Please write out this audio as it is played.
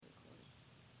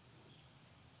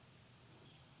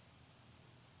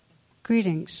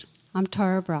Greetings, I'm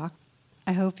Tara Brach.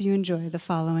 I hope you enjoy the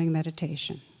following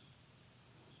meditation.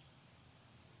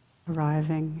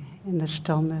 Arriving in the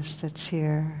stillness that's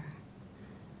here,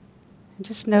 and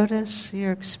just notice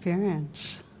your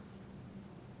experience,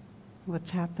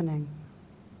 what's happening.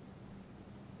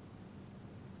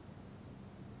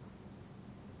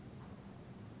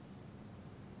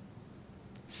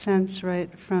 Sense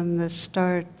right from the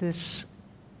start this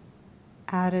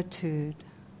attitude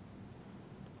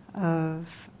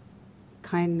of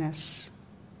kindness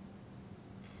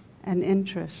and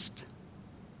interest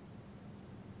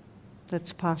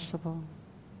that's possible.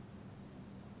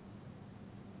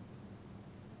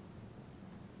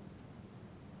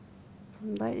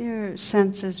 Let your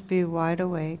senses be wide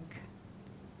awake,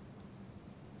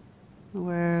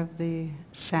 aware of the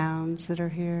sounds that are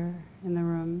here in the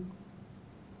room.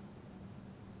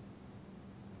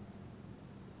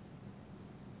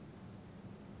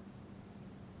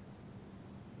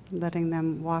 Letting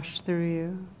them wash through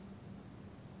you.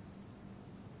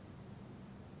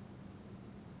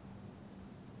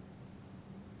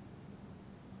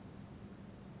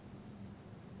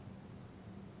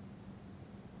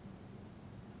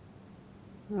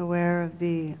 Aware of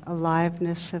the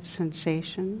aliveness of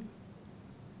sensation.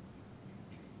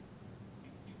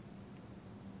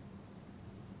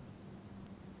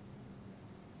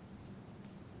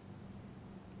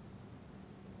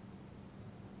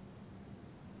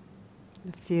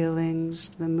 The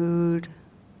feelings, the mood,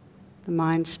 the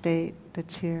mind state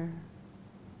that's here.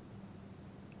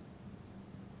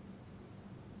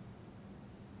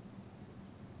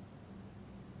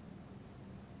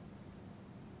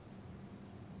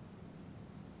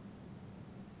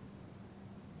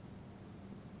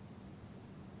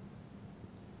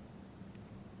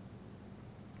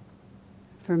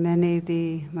 For many,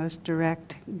 the most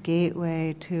direct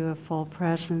gateway to a full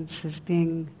presence is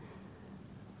being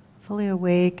fully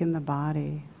awake in the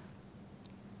body.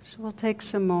 So we'll take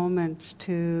some moments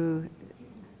to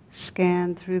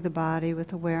scan through the body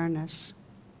with awareness,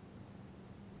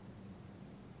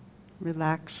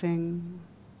 relaxing,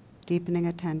 deepening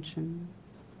attention.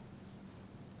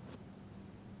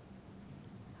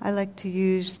 I like to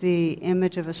use the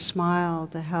image of a smile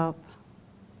to help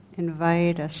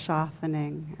invite a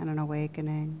softening and an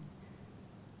awakening.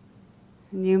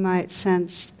 And you might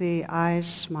sense the eyes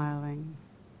smiling.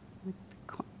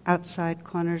 Outside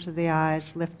corners of the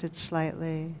eyes lifted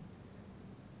slightly.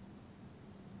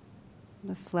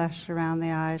 The flesh around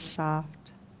the eyes soft.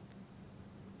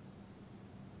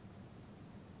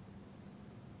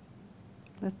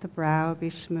 Let the brow be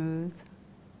smooth.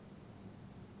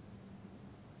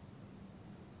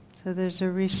 So there's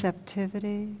a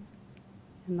receptivity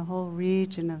in the whole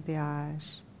region of the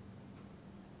eyes.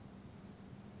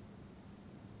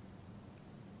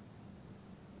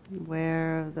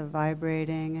 Aware of the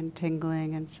vibrating and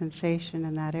tingling and sensation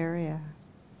in that area.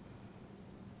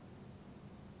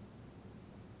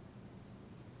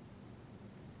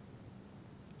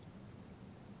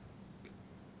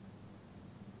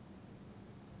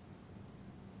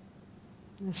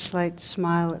 A slight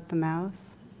smile at the mouth.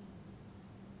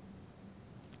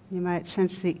 You might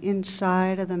sense the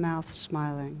inside of the mouth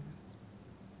smiling.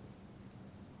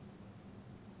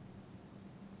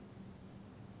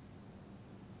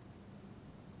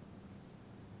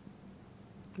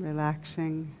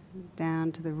 Relaxing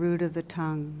down to the root of the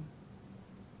tongue.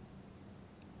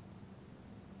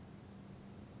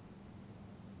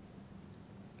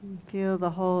 And feel the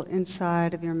whole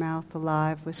inside of your mouth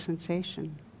alive with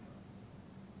sensation.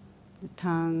 The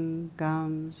tongue,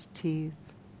 gums, teeth,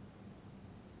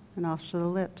 and also the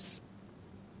lips.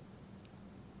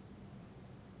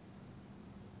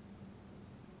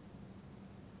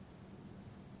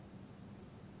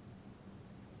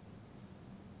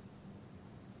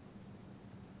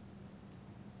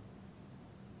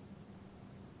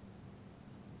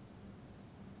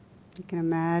 You can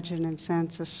imagine and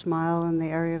sense a smile in the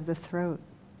area of the throat.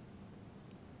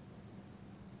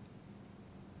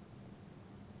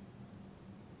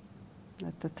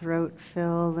 Let the throat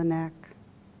fill the neck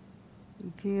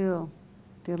and feel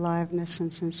the aliveness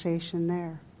and sensation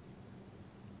there.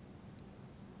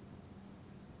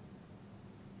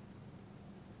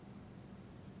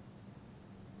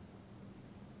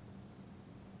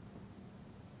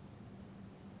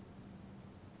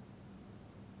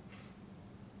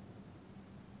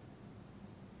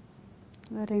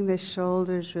 Letting the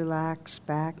shoulders relax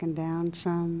back and down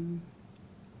some.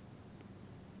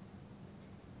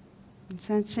 And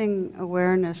sensing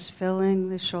awareness filling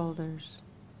the shoulders.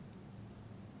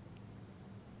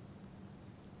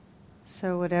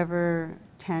 So whatever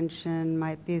tension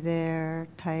might be there,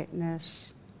 tightness,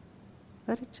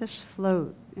 let it just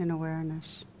float in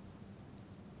awareness.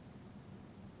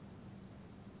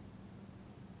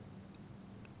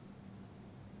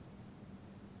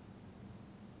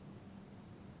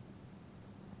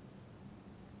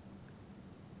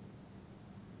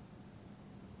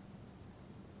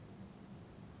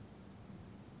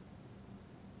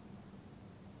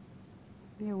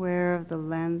 Be aware of the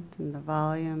length and the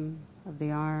volume of the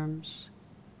arms.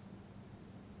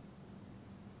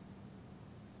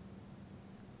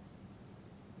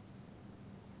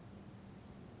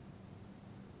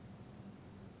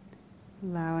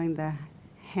 Allowing the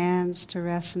hands to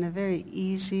rest in a very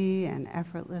easy and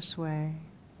effortless way.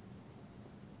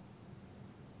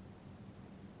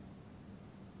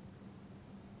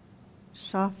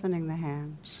 Softening the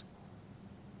hands.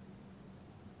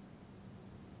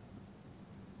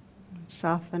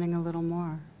 Softening a little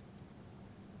more.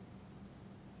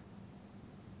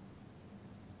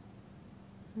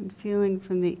 And feeling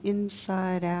from the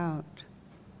inside out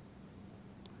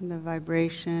the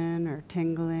vibration or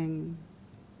tingling.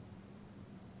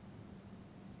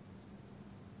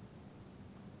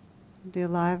 The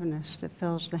aliveness that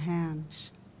fills the hands.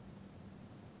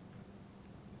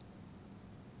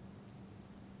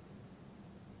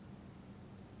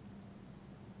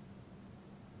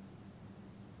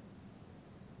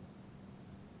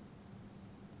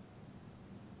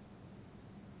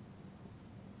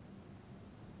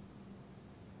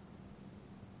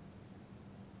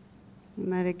 You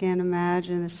might again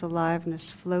imagine this aliveness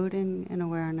floating in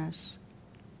awareness,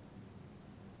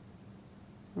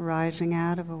 rising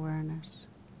out of awareness.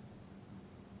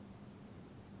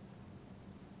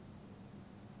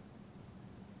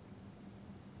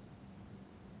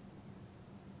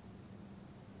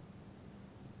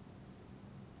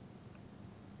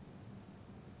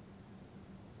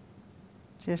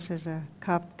 Just as a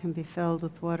cup can be filled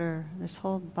with water, this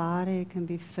whole body can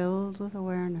be filled with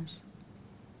awareness.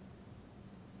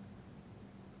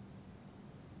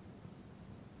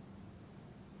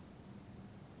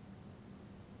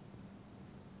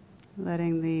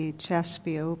 Letting the chest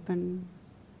be open.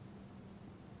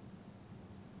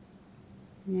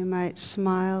 You might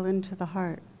smile into the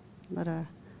heart. Let the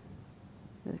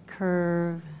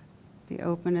curve, the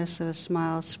openness of a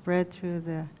smile spread through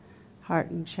the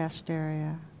heart and chest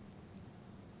area.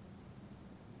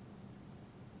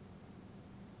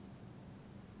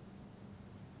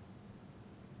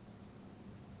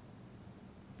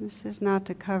 This is not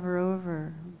to cover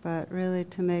over, but really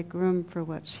to make room for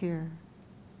what's here.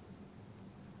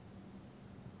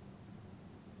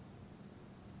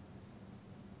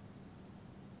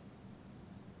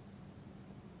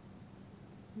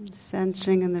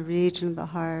 Sensing in the region of the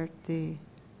heart the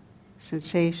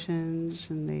sensations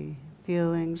and the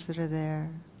feelings that are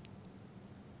there.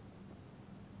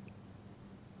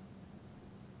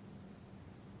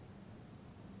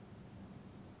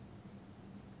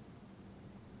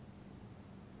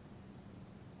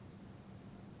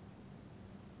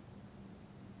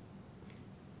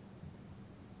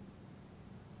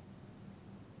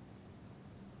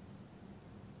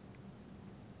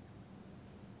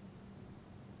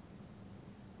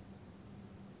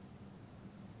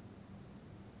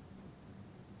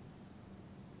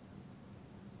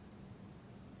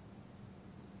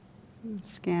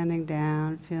 Scanning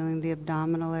down, feeling the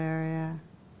abdominal area.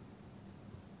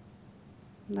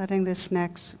 Letting this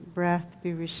next breath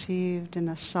be received in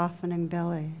a softening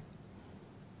belly.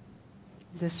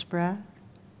 This breath.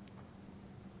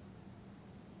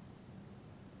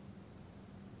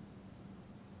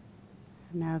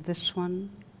 And now this one.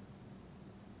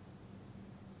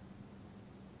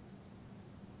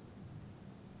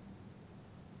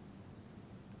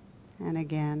 And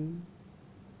again.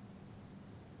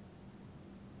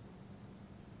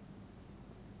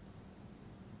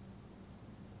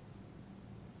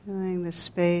 Feeling the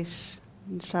space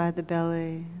inside the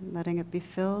belly, letting it be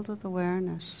filled with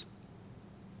awareness,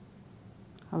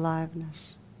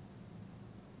 aliveness.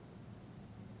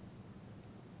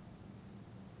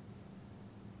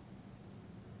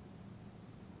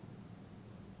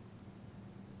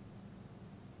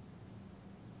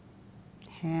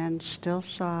 Hands still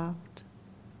soft,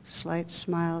 slight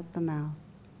smile at the mouth.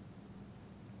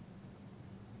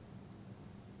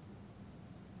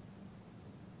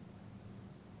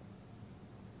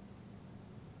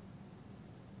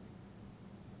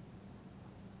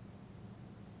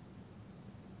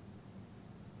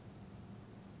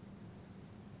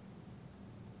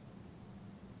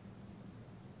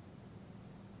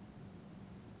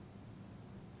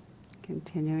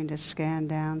 Continuing to scan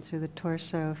down through the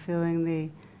torso, feeling the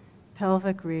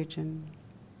pelvic region.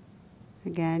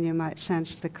 Again, you might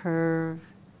sense the curve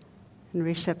and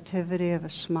receptivity of a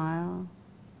smile,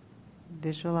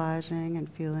 visualizing and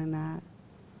feeling that,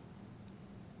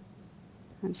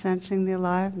 and sensing the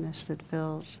aliveness that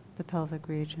fills the pelvic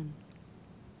region.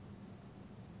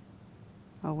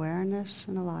 Awareness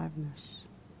and aliveness.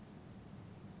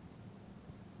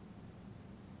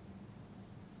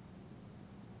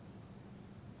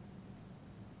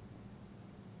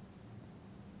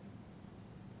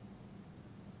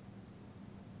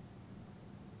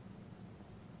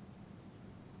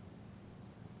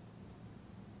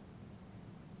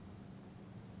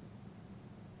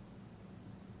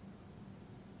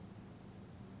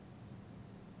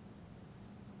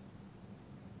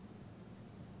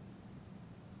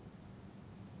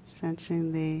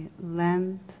 Sensing the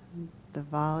length, the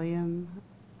volume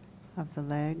of the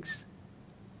legs.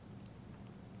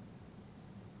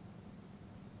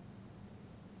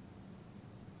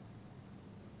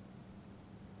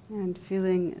 And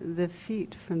feeling the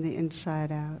feet from the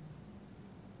inside out.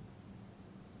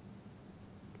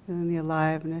 Feeling the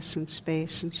aliveness and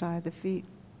space inside the feet.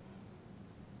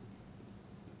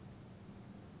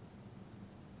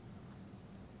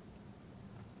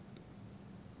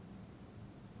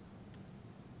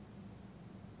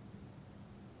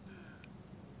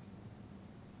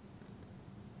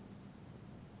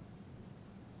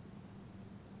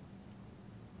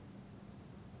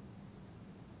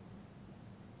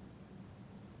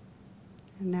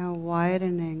 And now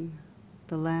widening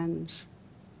the lens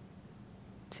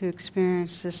to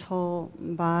experience this whole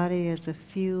body as a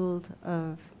field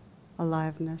of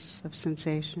aliveness, of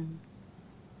sensation.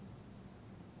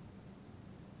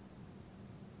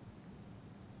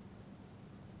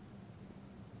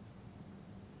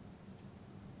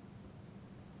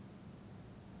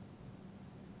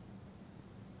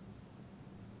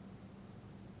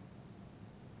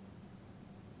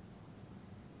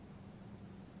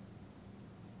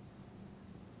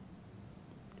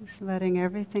 Just letting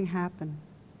everything happen.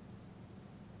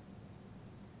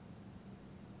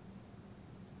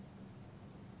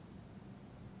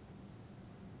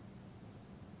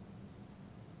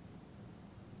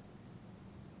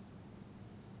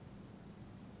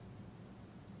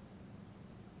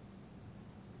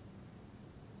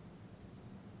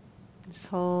 This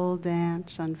whole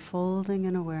dance unfolding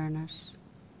in awareness,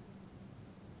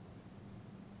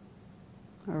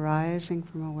 arising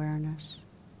from awareness.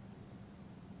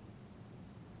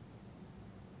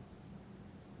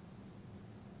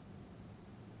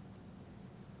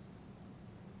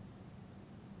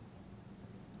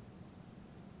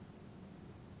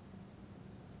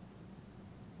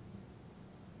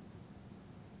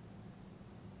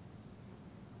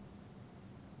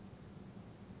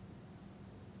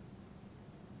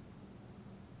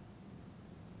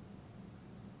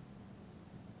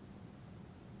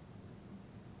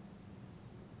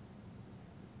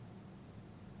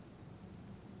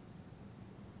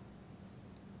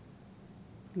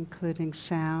 Including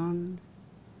sound,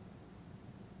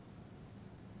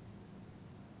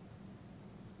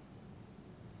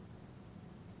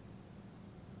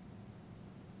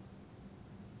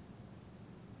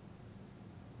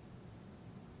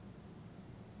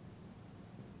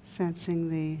 sensing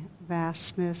the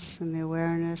vastness and the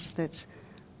awareness that's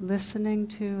listening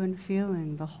to and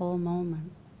feeling the whole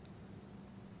moment.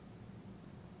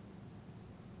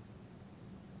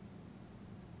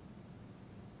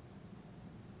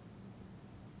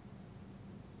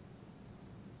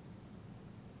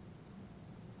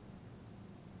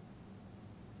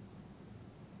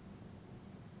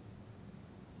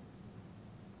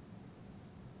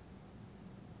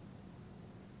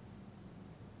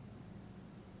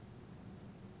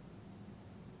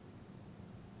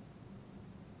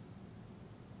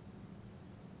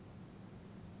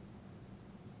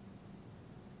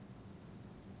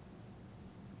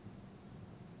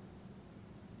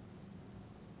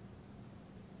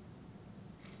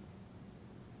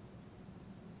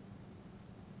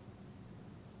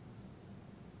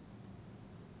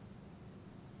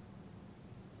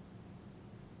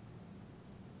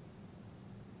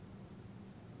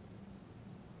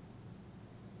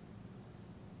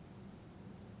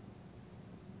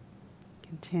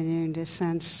 Continuing to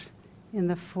sense in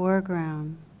the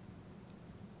foreground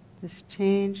this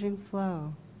changing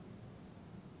flow,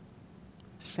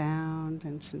 sound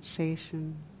and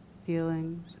sensation,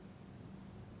 feelings.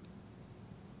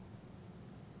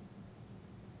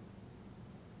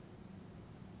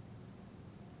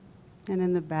 And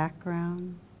in the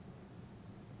background,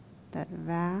 that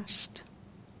vast,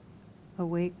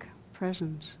 awake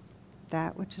presence,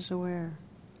 that which is aware.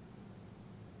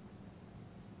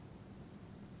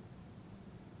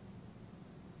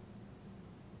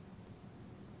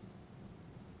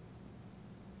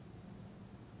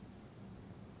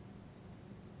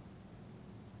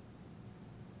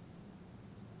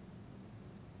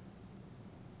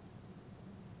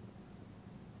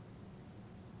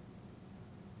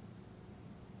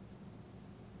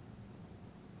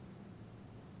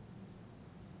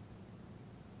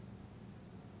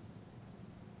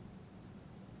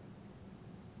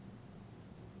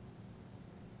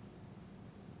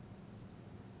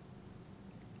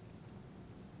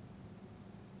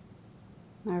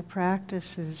 Our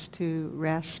practice is to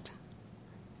rest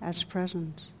as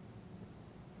presence.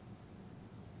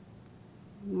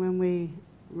 When we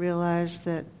realize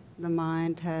that the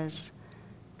mind has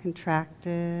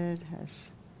contracted, has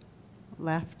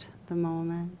left the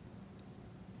moment,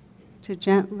 to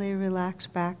gently relax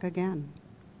back again.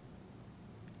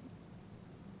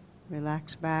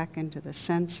 Relax back into the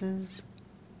senses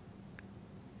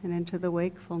and into the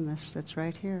wakefulness that's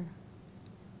right here.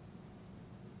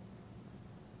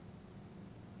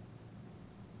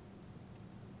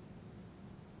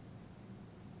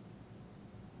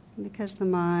 Because the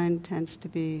mind tends to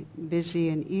be busy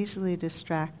and easily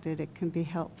distracted, it can be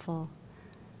helpful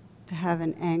to have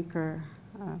an anchor,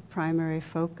 primary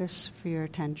focus for your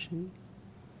attention.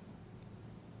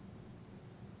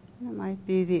 It might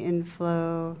be the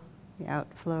inflow, the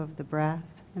outflow of the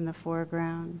breath in the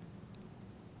foreground,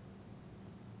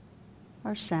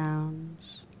 or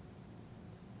sounds.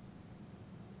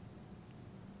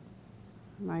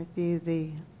 It might be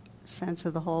the sense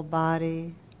of the whole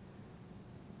body,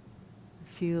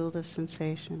 field of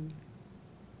sensation.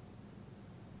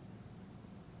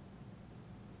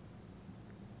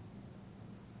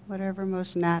 Whatever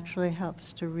most naturally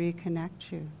helps to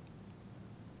reconnect you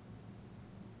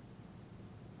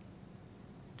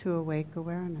to awake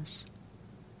awareness.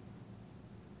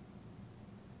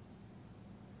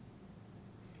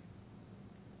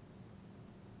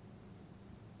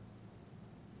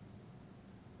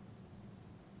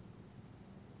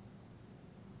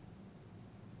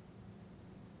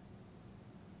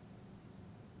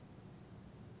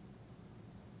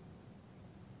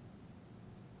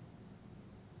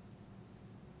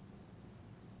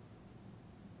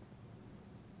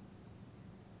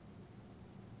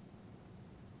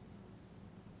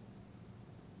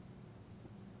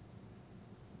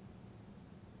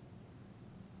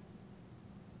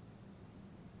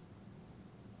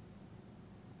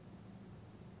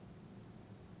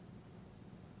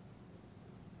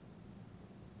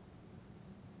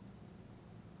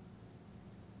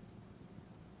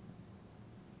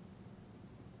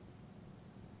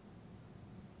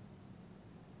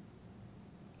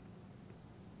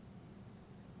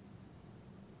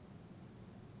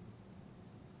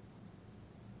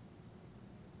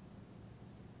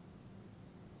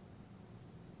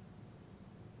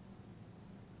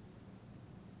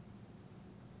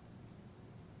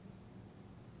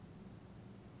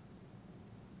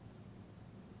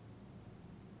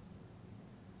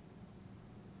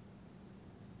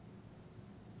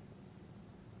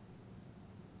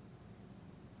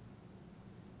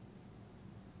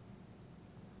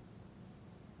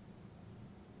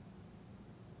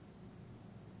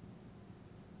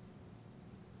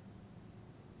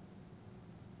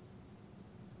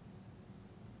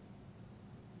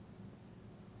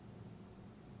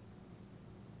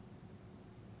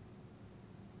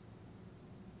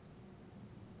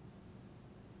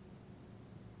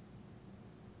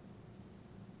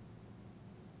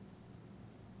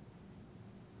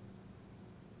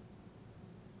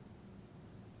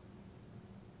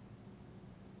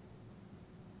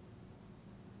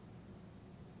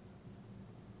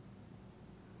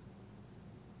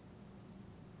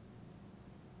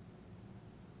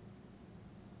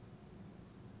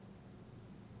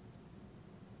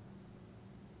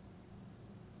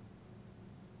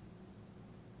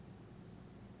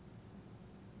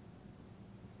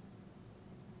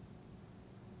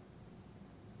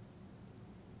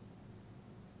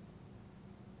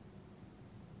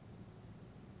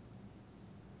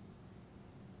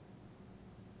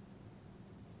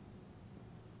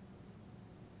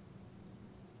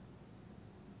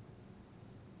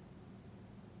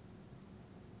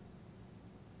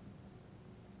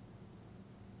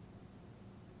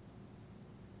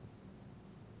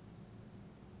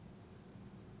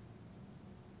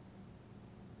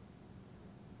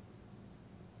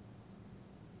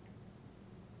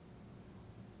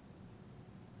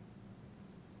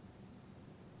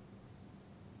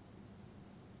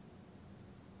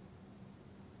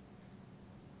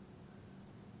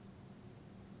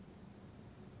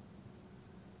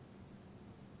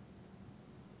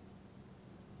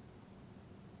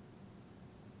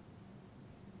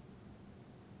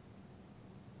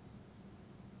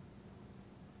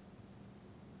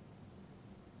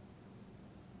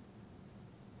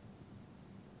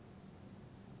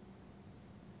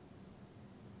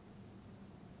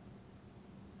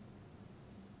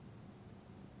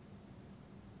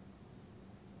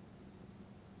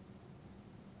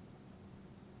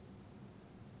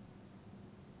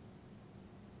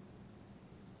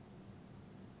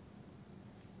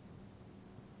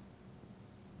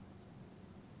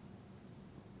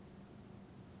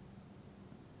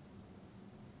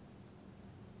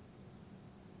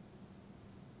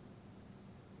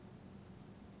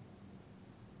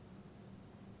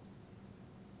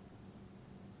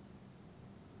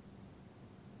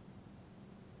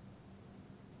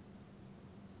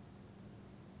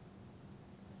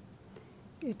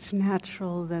 It's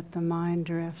natural that the mind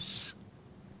drifts.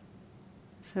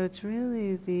 So it's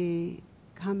really the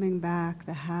coming back,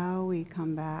 the how we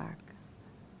come back,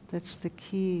 that's the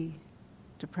key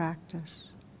to practice.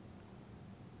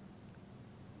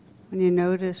 When you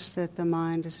notice that the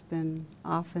mind has been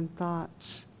off in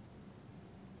thoughts,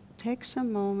 take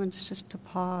some moments just to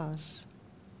pause,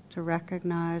 to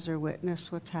recognize or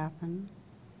witness what's happened,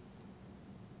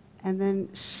 and then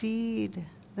seed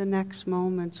the next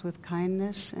moments with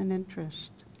kindness and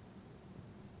interest.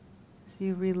 So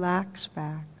you relax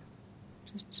back,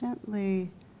 just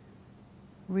gently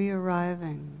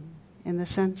re-arriving in the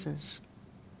senses.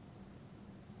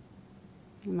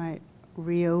 You might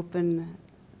reopen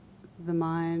the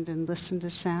mind and listen to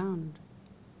sound,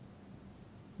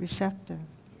 receptive.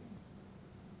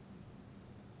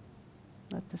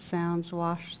 Let the sounds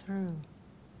wash through.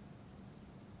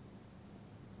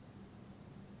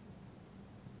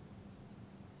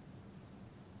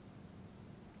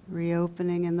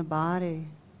 Reopening in the body,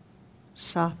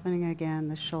 softening again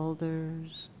the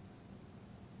shoulders,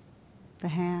 the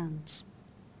hands,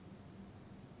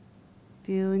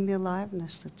 feeling the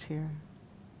aliveness that's here.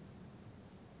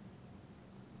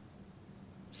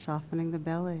 Softening the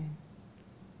belly.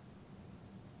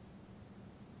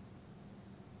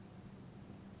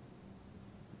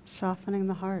 Softening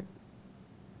the heart.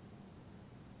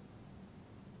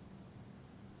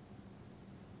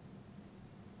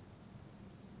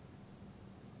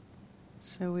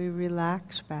 So we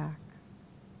relax back,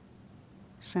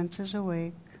 senses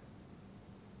awake,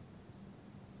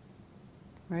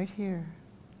 right here.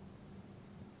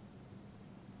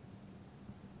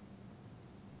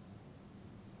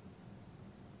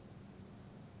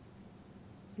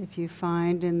 If you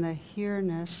find in the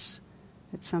here-ness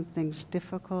that something's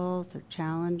difficult or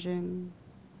challenging,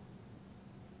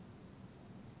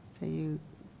 say you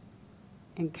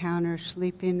encounter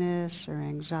sleepiness or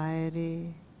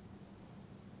anxiety,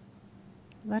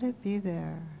 let it be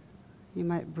there. You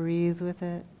might breathe with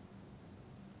it.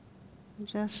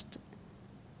 Just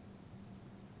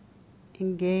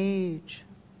engage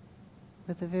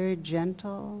with a very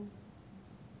gentle,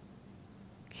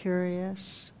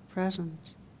 curious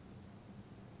presence.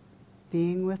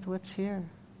 Being with what's here,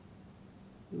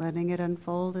 letting it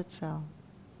unfold itself.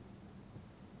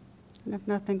 And if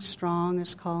nothing strong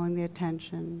is calling the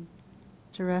attention,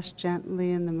 to rest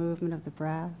gently in the movement of the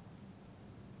breath,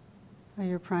 or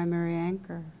your primary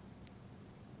anchor.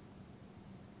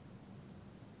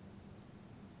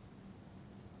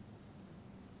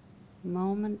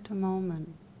 Moment to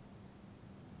moment,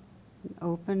 an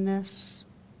openness,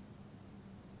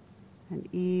 an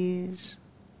ease,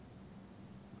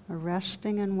 a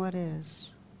resting in what is.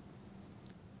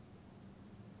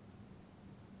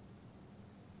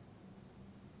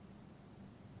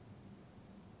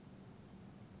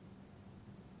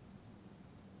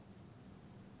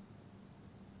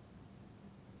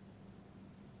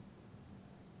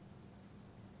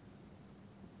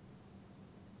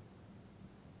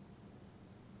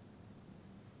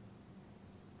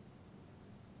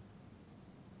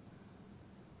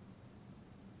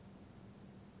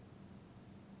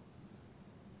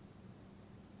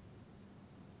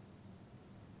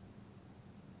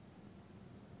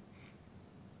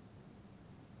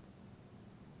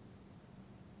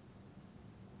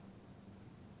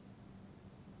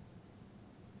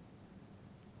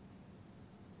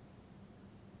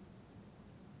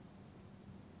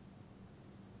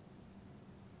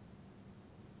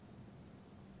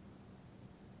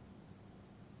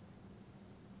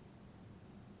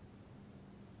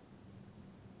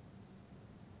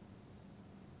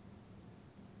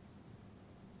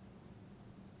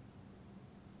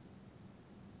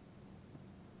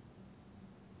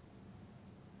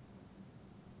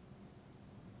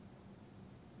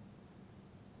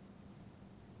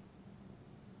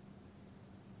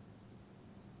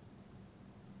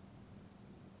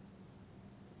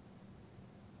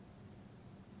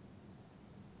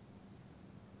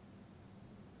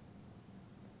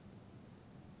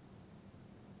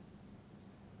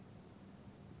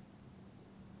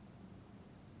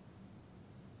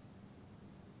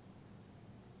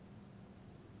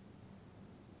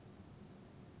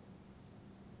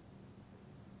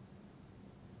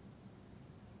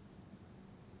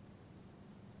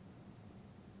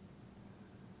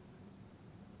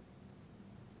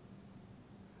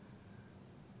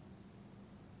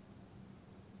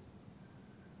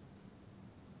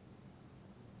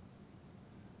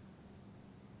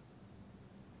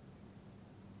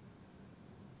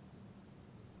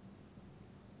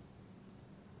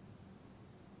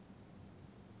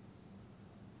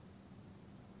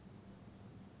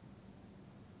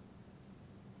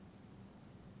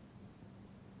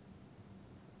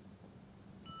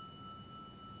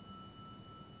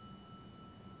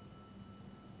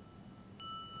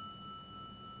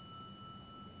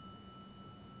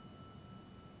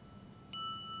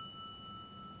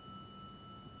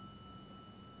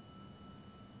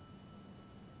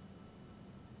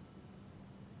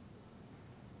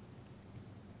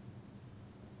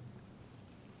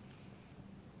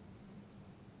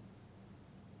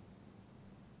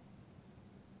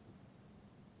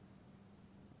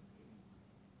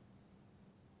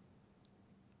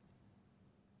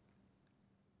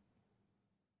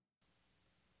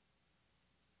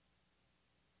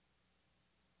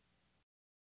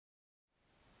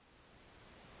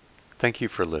 Thank you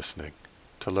for listening.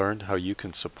 To learn how you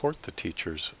can support the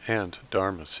teachers and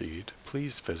Dharma Seed,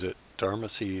 please visit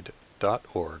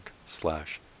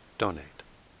dharmaseed.org/donate.